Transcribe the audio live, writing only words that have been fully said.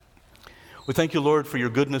We thank you, Lord, for your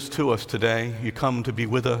goodness to us today. You come to be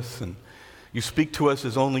with us, and you speak to us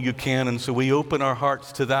as only you can, and so we open our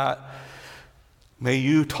hearts to that. May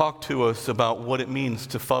you talk to us about what it means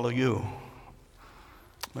to follow you.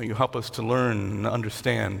 May you help us to learn and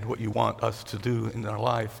understand what you want us to do in our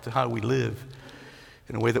life, to how we live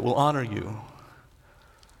in a way that will honor you,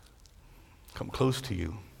 come close to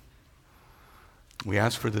you. We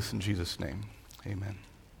ask for this in Jesus' name. Amen.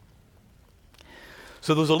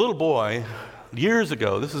 So there was a little boy years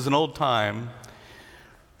ago, this is an old time,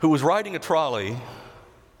 who was riding a trolley,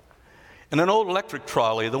 and an old electric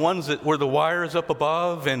trolley, the ones that were the wires up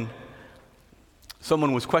above, and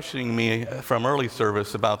someone was questioning me from early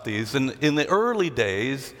service about these. And in the early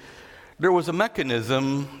days, there was a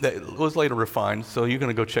mechanism that was later refined, so you're going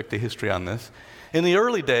to go check the history on this. In the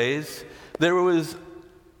early days, there was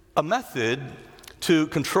a method to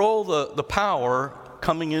control the power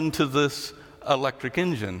coming into this electric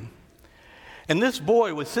engine. And this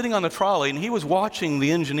boy was sitting on the trolley, and he was watching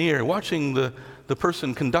the engineer, watching the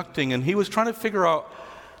person conducting, and he was trying to figure out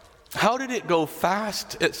how did it go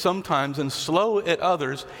fast at some times and slow at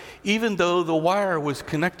others, even though the wire was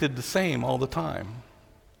connected the same all the time.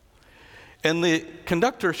 And the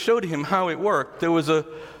conductor showed him how it worked. There was a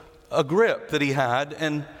grip that he had,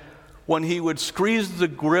 and when he would squeeze the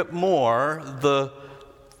grip more, the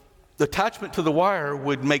attachment to the wire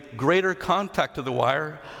would make greater contact to the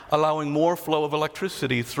wire, allowing more flow of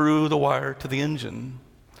electricity through the wire to the engine.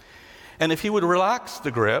 And if he would relax the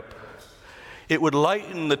grip, it would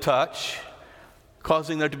lighten the touch,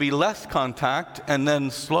 causing there to be less contact, and then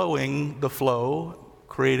slowing the flow,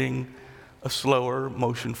 creating a slower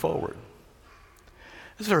motion forward.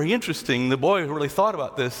 It's very interesting. The boy really thought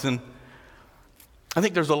about this, and I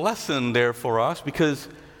think there's a lesson there for us, because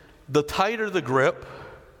the tighter the grip,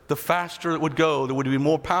 the faster it would go. There would be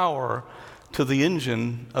more power to the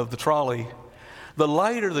engine of the trolley. The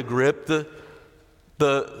lighter the grip,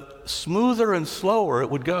 the smoother and slower it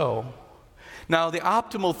would go. Now, the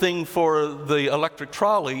optimal thing for the electric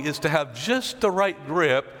trolley is to have just the right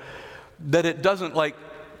grip, that it doesn't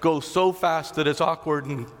go so fast that it's awkward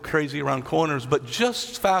and crazy around corners, but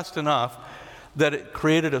just fast enough that it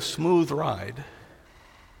created a smooth ride.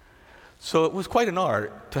 So it was quite an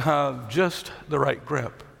art to have just the right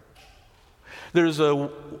grip. There's a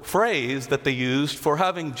phrase that they used for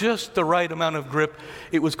having just the right amount of grip.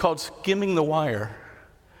 It was called skimming the wire.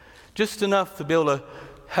 Just enough to be able to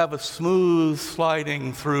have a smooth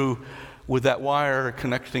sliding through with that wire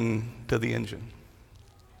connecting to the engine.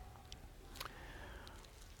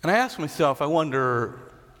 And I ask myself, I wonder,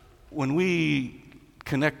 when we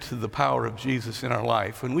connect to the power of Jesus in our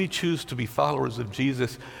life, when we choose to be followers of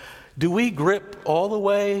Jesus, do we grip all the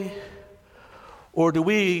way? Or do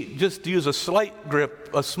we just use a slight grip,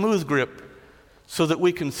 a smooth grip, so that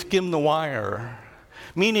we can skim the wire?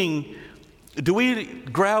 Meaning, do we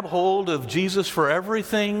grab hold of Jesus for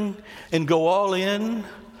everything and go all in?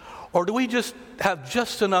 Or do we just have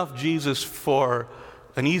just enough Jesus for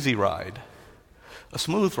an easy ride, a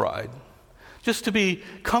smooth ride, just to be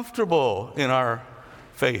comfortable in our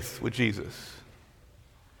faith with Jesus?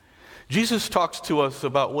 Jesus talks to us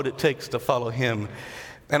about what it takes to follow him.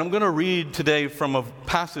 And I'm going to read today from a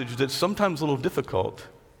passage that's sometimes a little difficult.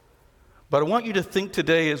 But I want you to think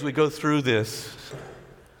today as we go through this,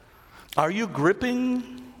 are you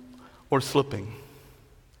gripping or slipping?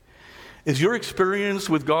 Is your experience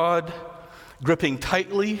with God gripping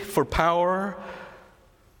tightly for power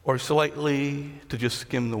or slightly to just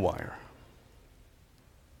skim the wire?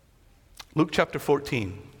 Luke chapter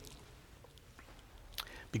 14,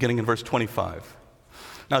 beginning in verse 25.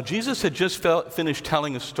 Now, Jesus had just finished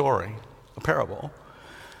telling a story, a parable.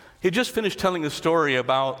 He had just finished telling a story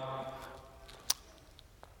about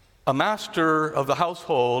a master of the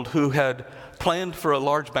household who had planned for a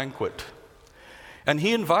large banquet. And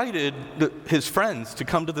he invited his friends to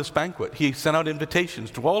come to this banquet. He sent out invitations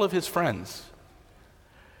to all of his friends.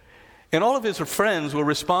 And all of his friends were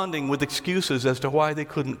responding with excuses as to why they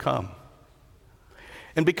couldn't come.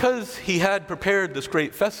 And because he had prepared this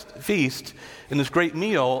great feast and this great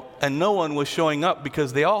meal, and no one was showing up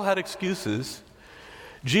because they all had excuses,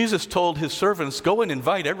 Jesus told his servants, go and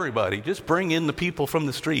invite everybody. Just bring in the people from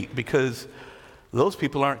the street, because those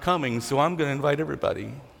people aren't coming, so I'm going to invite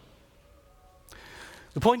everybody.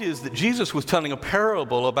 The point is that Jesus was telling a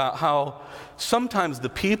parable about how sometimes the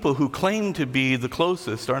people who claim to be the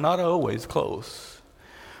closest are not always close.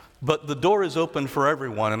 But the door is open for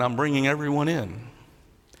everyone, and I'm bringing everyone in.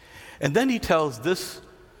 And then he tells this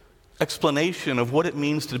explanation of what it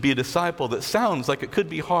means to be a disciple that sounds like it could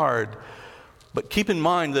be hard, but keep in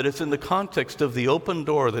mind that it's in the context of the open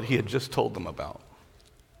door that he had just told them about.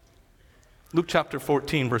 Luke chapter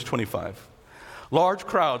 14, verse 25. Large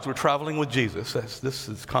crowds were traveling with Jesus, as this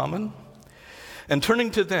is common. And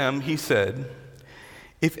turning to them, he said,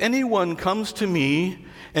 "If anyone comes to me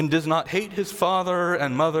and does not hate his father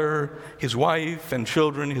and mother, his wife and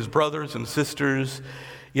children, his brothers and sisters,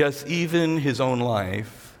 yes, even his own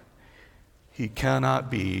life, he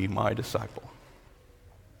cannot be my disciple.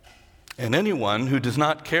 And anyone who does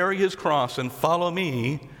not carry his cross and follow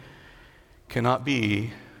me cannot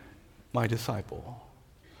be my disciple."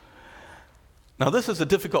 Now, this is a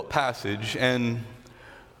difficult passage, and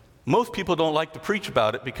most people don't like to preach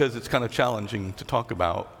about it because it's kind of challenging to talk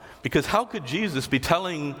about. Because how could Jesus be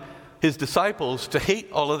telling his disciples to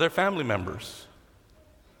hate all of their family members?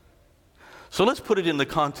 So let's put it in the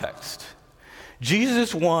context.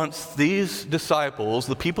 Jesus wants these disciples,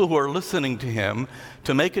 the people who are listening to him,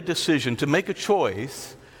 to make a decision, to make a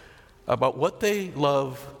choice about what they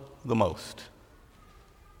love the most.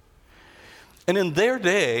 And in their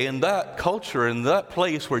day, in that culture, in that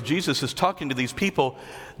place where Jesus is talking to these people,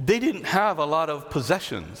 they didn't have a lot of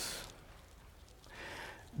possessions.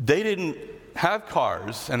 They didn't have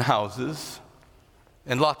cars and houses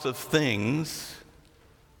and lots of things.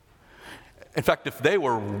 In fact, if they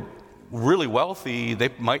were really wealthy, they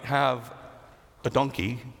might have a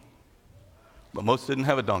donkey, but most didn't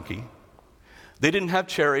have a donkey. They didn't have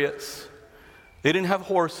chariots. They didn't have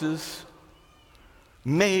horses.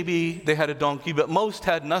 Maybe they had a donkey, but most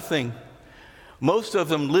had nothing. Most of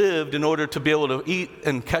them lived in order to be able to eat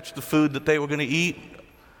and catch the food that they were going to eat.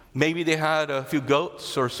 Maybe they had a few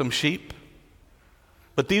goats or some sheep.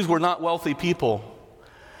 But these were not wealthy people.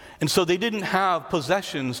 And so they didn't have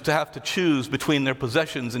possessions to have to choose between their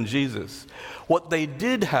possessions and Jesus. What they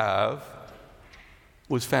did have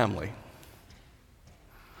was family.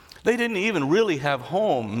 They didn't even really have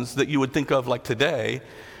homes that you would think of like today.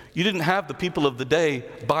 You didn't have the people of the day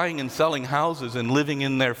buying and selling houses and living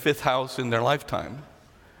in their fifth house in their lifetime.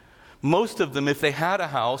 Most of them, if they had a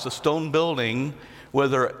house, a stone building,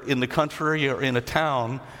 whether in the country or in a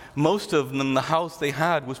town, most of them, the house they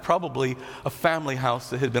had was probably a family house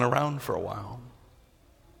that had been around for a while.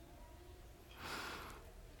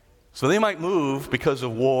 So they might move because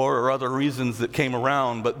of war or other reasons that came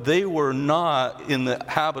around, but they were not in the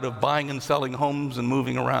habit of buying and selling homes and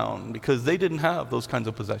moving around because they didn't have those kinds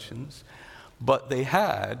of possessions. But they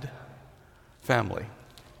had family.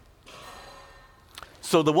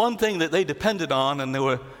 So the one thing that they depended on and they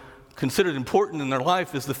were considered important in their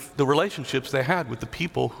life is the relationships they had with the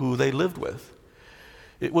people who they lived with.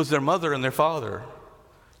 It was their mother and their father,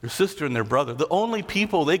 their sister and their brother, the only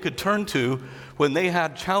people they could turn to when they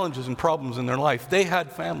had challenges and problems in their life. They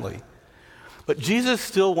had family. But Jesus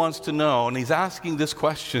still wants to know, and he's asking this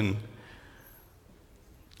question,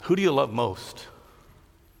 who do you love most?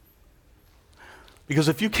 Because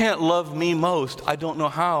if you can't love me most, I don't know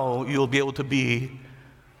how you'll be able to be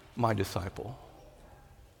my disciple.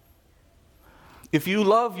 If you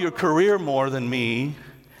love your career more than me,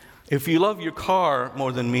 if you love your car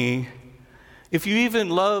more than me, if you even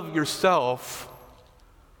love yourself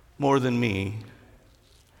more than me,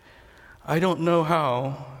 I don't know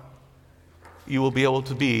how you will be able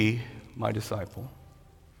to be my disciple.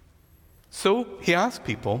 So he asked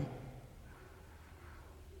people,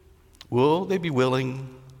 will they be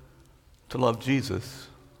willing to love Jesus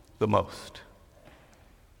the most?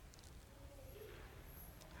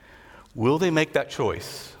 Will they make that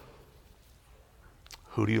choice?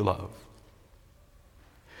 Who do you love?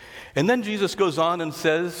 And then Jesus goes on and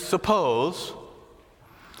says, suppose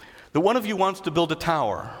that one of you wants to build a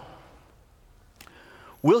tower.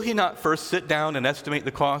 Will he not first sit down and estimate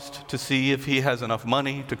the cost to see if he has enough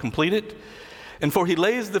money to complete it? And for he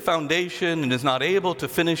lays the foundation and is not able to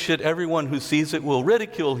finish it, everyone who sees it will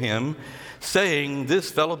ridicule him, saying, this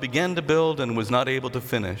fellow began to build and was not able to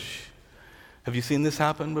finish. Have you seen this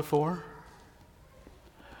happen before?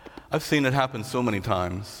 I've seen it happen so many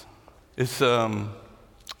times.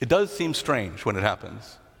 It does seem strange when it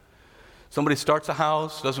happens. Somebody starts a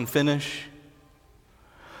house, doesn't finish.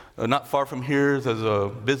 Not far from here, there's a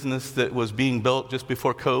business that was being built just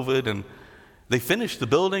before COVID, and they finished the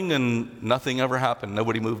building and nothing ever happened.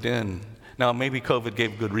 Nobody moved in. Now, maybe COVID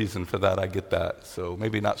gave good reason for that. I get that. So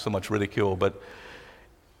maybe not so much ridicule, but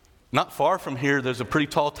not far from here, there's a pretty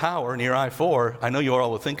tall tower near I-4. I know you all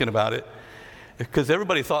were thinking about it because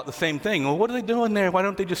everybody thought the same thing. Well, what are they doing there? Why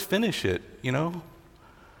don't they just finish it, you know?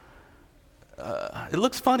 It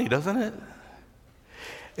looks funny, doesn't it?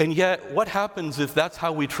 And yet, what happens if that's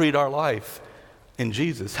how we treat our life in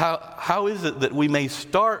Jesus? How is it that we may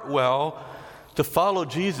start well to follow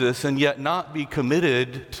Jesus and yet not be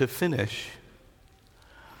committed to finish?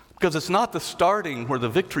 Because it's not the starting where the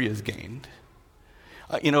victory is gained.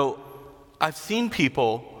 I've seen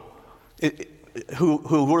people who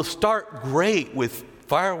will start great with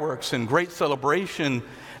fireworks and great celebration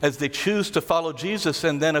as they choose to follow Jesus,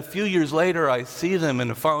 and then a few years later I see them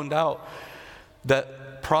and found out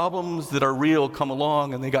that problems that are real come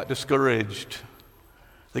along and they got discouraged,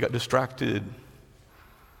 they got distracted,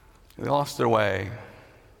 they lost their way,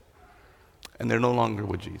 and they're no longer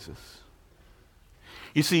with Jesus.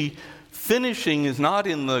 You see, finishing is not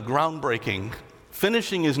in the groundbreaking.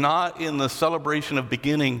 Finishing is not in the celebration of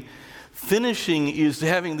beginning. Finishing is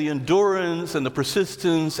having the endurance and the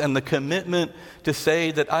persistence and the commitment to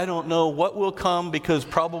say that I don't know what will come, because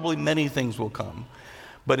probably many things will come.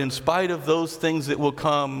 But in spite of those things that will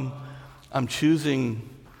come, I'm choosing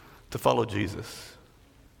to follow Jesus.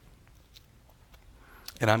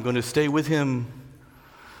 And I'm going to stay with him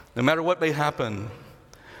no matter what may happen.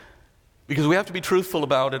 Because we have to be truthful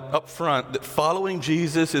about it up front, that following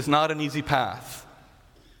Jesus is not an easy path.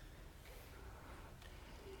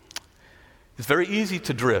 It's very easy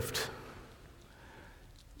to drift.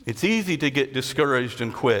 It's easy to get discouraged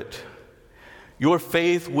and quit. Your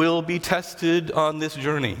faith will be tested on this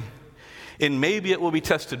journey. And maybe it will be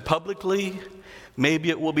tested publicly, maybe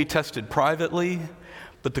it will be tested privately,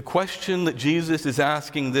 but the question that Jesus is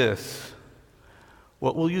asking this: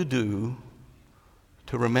 what will you do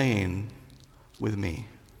to remain with me?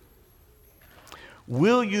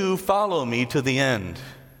 Will you follow me to the end?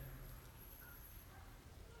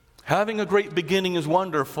 Having a great beginning is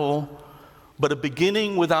wonderful, but a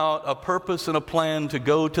beginning without a purpose and a plan to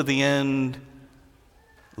go to the end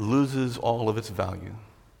loses all of its value.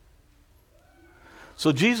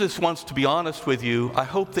 So Jesus wants to be honest with you. I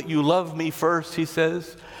hope that you love me first, he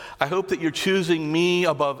says. I hope that you're choosing me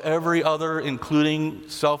above every other, including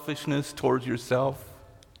selfishness towards yourself.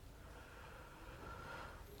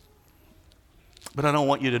 But I don't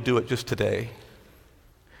want you to do it just today.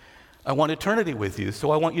 I want eternity with you, so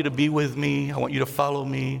I want you to be with me. I want you to follow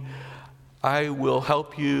me. I will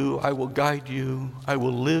help you. I will guide you. I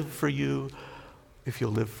will live for you if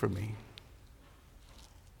you'll live for me.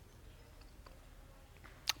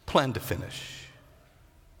 Plan to finish.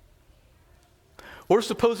 Or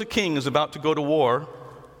suppose a king is about to go to war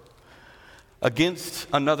against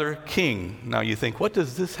another king. Now you think, what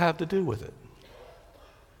does this have to do with it?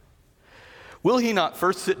 Will he not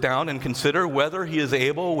first sit down and consider whether he is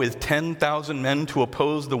able with 10,000 men to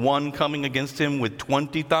oppose the one coming against him with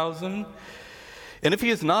 20,000? And if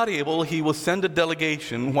he is not able, he will send a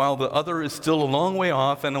delegation while the other is still a long way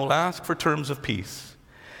off, and will ask for terms of peace.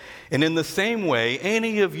 And in the same way,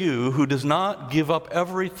 any of you who does not give up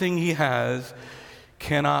everything he has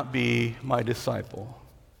cannot be my disciple.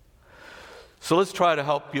 So let's try to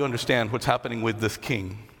help you understand what's happening with this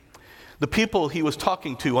king. The people he was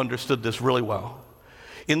talking to understood this really well.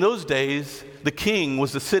 In those days, the king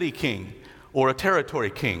was the city king or a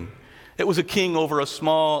territory king. It was a king over a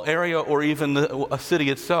small area or even a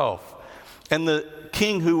city itself. And the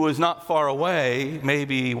king who was not far away,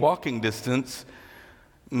 maybe walking distance,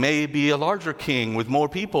 may be a larger king with more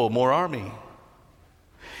people, more army.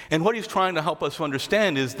 And what he's trying to help us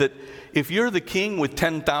understand is that if you're the king with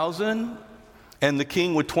 10,000 and the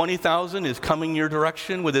king with 20,000 is coming your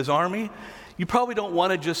direction with his army, you probably don't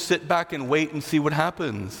want to just sit back and wait and see what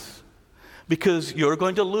happens, because you're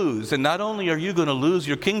going to lose. And not only are you going to lose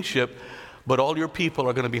your kingship, but all your people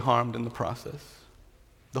are going to be harmed in the process.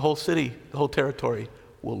 The whole city, the whole territory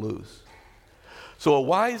will lose. So a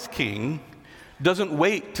wise king doesn't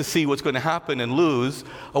wait to see what's going to happen and lose.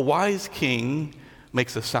 A wise king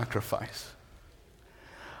makes a sacrifice.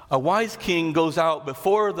 A wise king goes out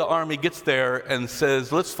before the army gets there and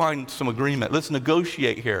says, let's find some agreement. Let's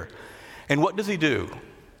negotiate here. And what does he do?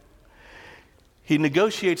 He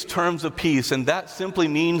negotiates terms of peace, and that simply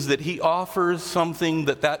means that he offers something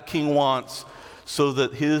that that king wants so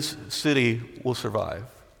that his city will survive.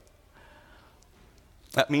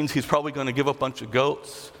 That means he's probably going to give a bunch of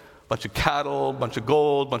goats, a bunch of cattle, a bunch of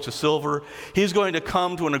gold, a bunch of silver. He's going to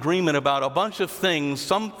come to an agreement about a bunch of things,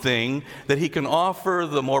 something that he can offer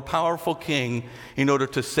the more powerful king in order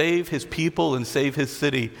to save his people and save his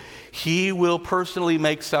city. He will personally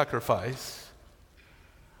make sacrifice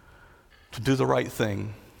to do the right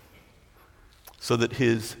thing so that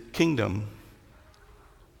his kingdom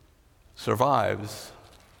survives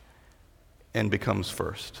and becomes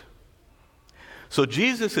first. So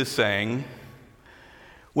Jesus is saying,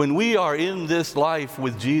 when we are in this life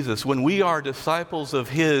with Jesus, when we are disciples of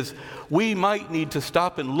his, we might need to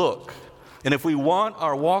stop and look. And if we want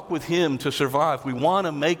our walk with him to survive, we want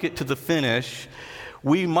to make it to the finish,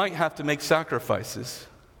 we might have to make sacrifices.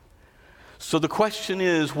 So the question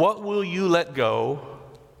is, what will you let go?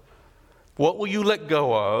 What will you let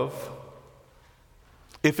go of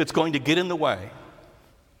if it's going to get in the way,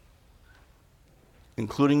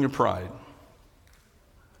 including your pride,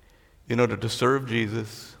 in order to serve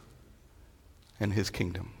Jesus and his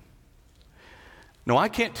kingdom? Now, I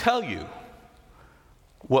can't tell you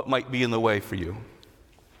what might be in the way for you,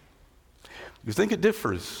 because I think it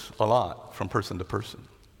differs a lot from person to person.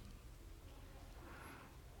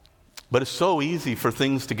 But it's so easy for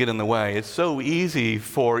things to get in the way. It's so easy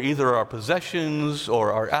for either our possessions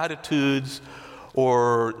or our attitudes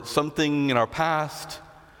or something in our past,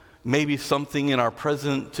 maybe something in our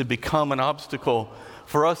present, to become an obstacle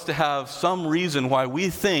for us to have some reason why we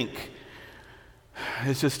think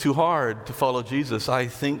it's just too hard to follow Jesus. I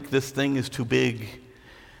think this thing is too big.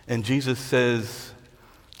 And Jesus says,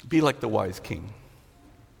 be like the wise king.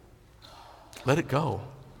 Let it go.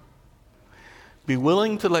 Be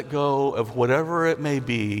willing to let go of whatever it may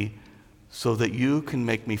be so that you can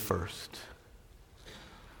make me first.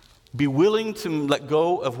 Be willing to let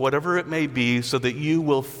go of whatever it may be so that you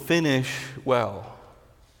will finish well.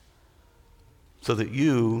 So that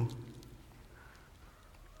you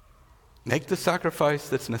make the sacrifice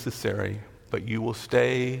that's necessary, but you will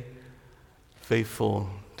stay faithful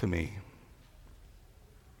to me.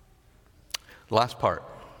 Last part.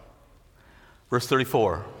 Verse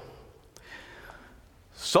 34.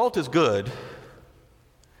 Salt is good,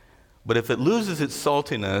 but if it loses its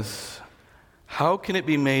saltiness, how can it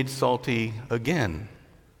be made salty again?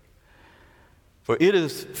 For it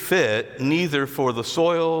is fit neither for the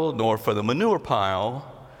soil nor for the manure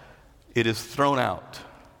pile. It is thrown out.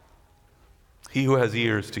 He who has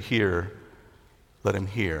ears to hear, let him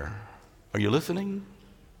hear. Are you listening?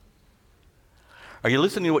 Are you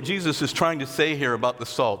listening to what Jesus is trying to say here about the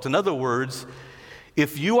salt? In other words,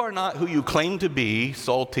 if you are not who you claim to be,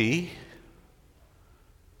 salty,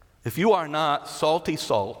 if you are not salty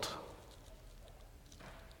salt,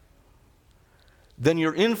 then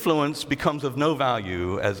your influence becomes of no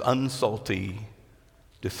value as unsalty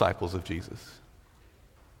disciples of Jesus.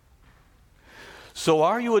 So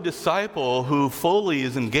are you a disciple who fully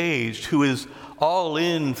is engaged, who is all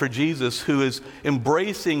in for Jesus, who is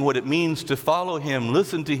embracing what it means to follow him,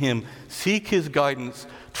 listen to him, seek his guidance,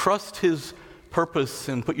 trust his purpose,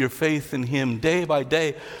 and put your faith in him day by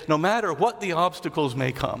day, no matter what the obstacles may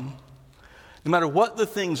come, no matter what the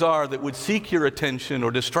things are that would seek your attention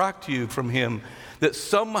or distract you from him, that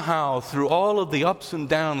somehow through all of the ups and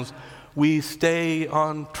downs, we stay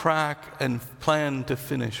on track and plan to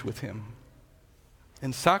finish with him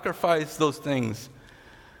and sacrifice those things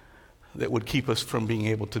that would keep us from being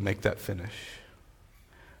able to make that finish.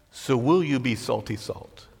 So will you be salty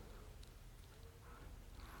salt?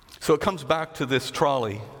 So it comes back to this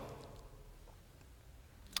trolley.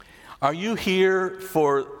 Are you here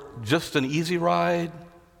for just an easy ride?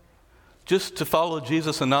 Just to follow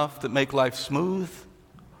Jesus enough that make life smooth?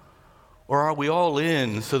 Or are we all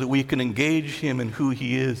in so that we can engage him in who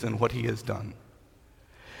he is and what he has done?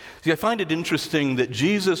 See, I find it interesting that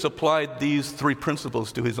Jesus applied these three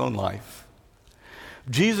principles to his own life.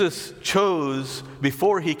 Jesus chose,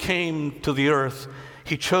 before he came to the earth,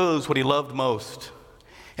 he chose what he loved most,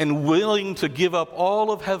 and willing to give up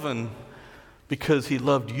all of heaven because he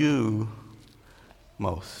loved you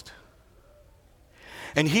most.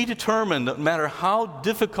 And he determined that no matter how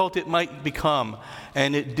difficult it might become,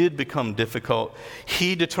 and it did become difficult,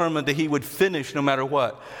 he determined that he would finish no matter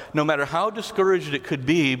what. No matter how discouraged it could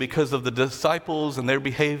be because of the disciples and their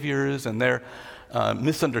behaviors and their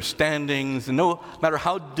misunderstandings, and no matter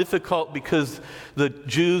how difficult because the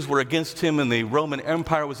Jews were against him and the Roman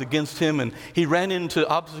Empire was against him, and he ran into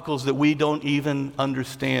obstacles that we don't even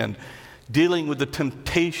understand, dealing with the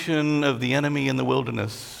temptation of the enemy in the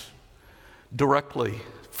wilderness. Directly,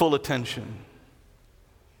 full attention.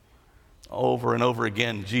 Over and over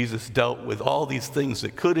again, Jesus dealt with all these things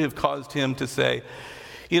that could have caused him to say,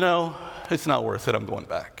 it's not worth it, I'm going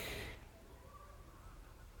back.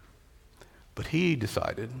 But he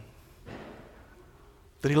decided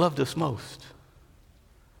that he loved us most.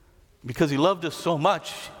 Because he loved us so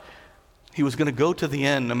much, he was going to go to the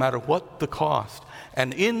end no matter what the cost.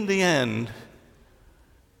 And in the end,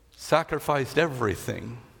 sacrificed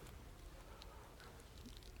everything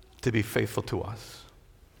to be faithful to us.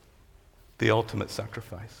 The ultimate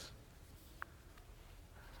sacrifice.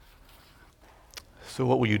 So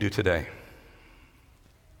what will you do today?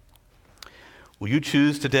 Will you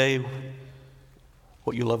choose today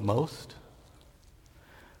what you love most?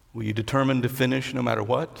 Will you determine to finish no matter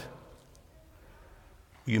what?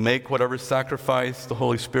 Will you make whatever sacrifice the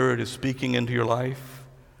Holy Spirit is speaking into your life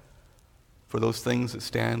for those things that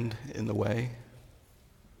stand in the way?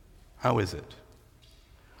 How is it?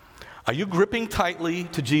 Are you gripping tightly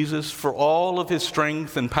to Jesus for all of his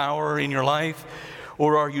strength and power in your life?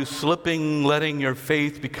 Or are you slipping, letting your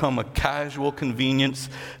faith become a casual convenience,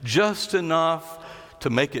 just enough to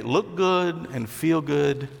make it look good and feel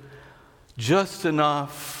good? Just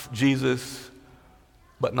enough, Jesus,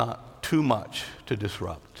 but not too much to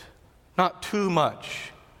disrupt. Not too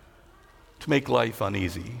much to make life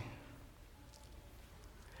uneasy.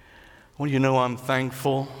 Well, you know, I'm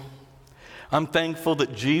thankful. I'm thankful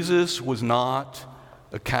that Jesus was not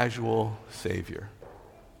a casual Savior.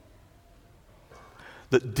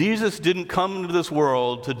 That Jesus didn't come into this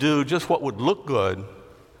world to do just what would look good,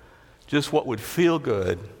 just what would feel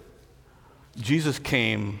good. Jesus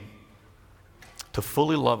came to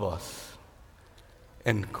fully love us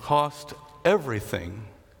and cost everything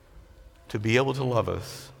to be able to love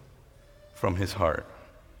us from his heart.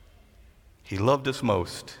 He loved us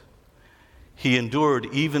most. He endured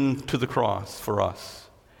even to the cross for us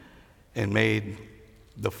and made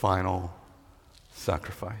the final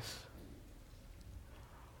sacrifice.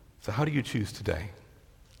 So how do you choose today?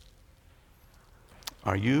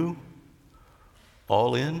 Are you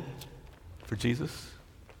all in for Jesus?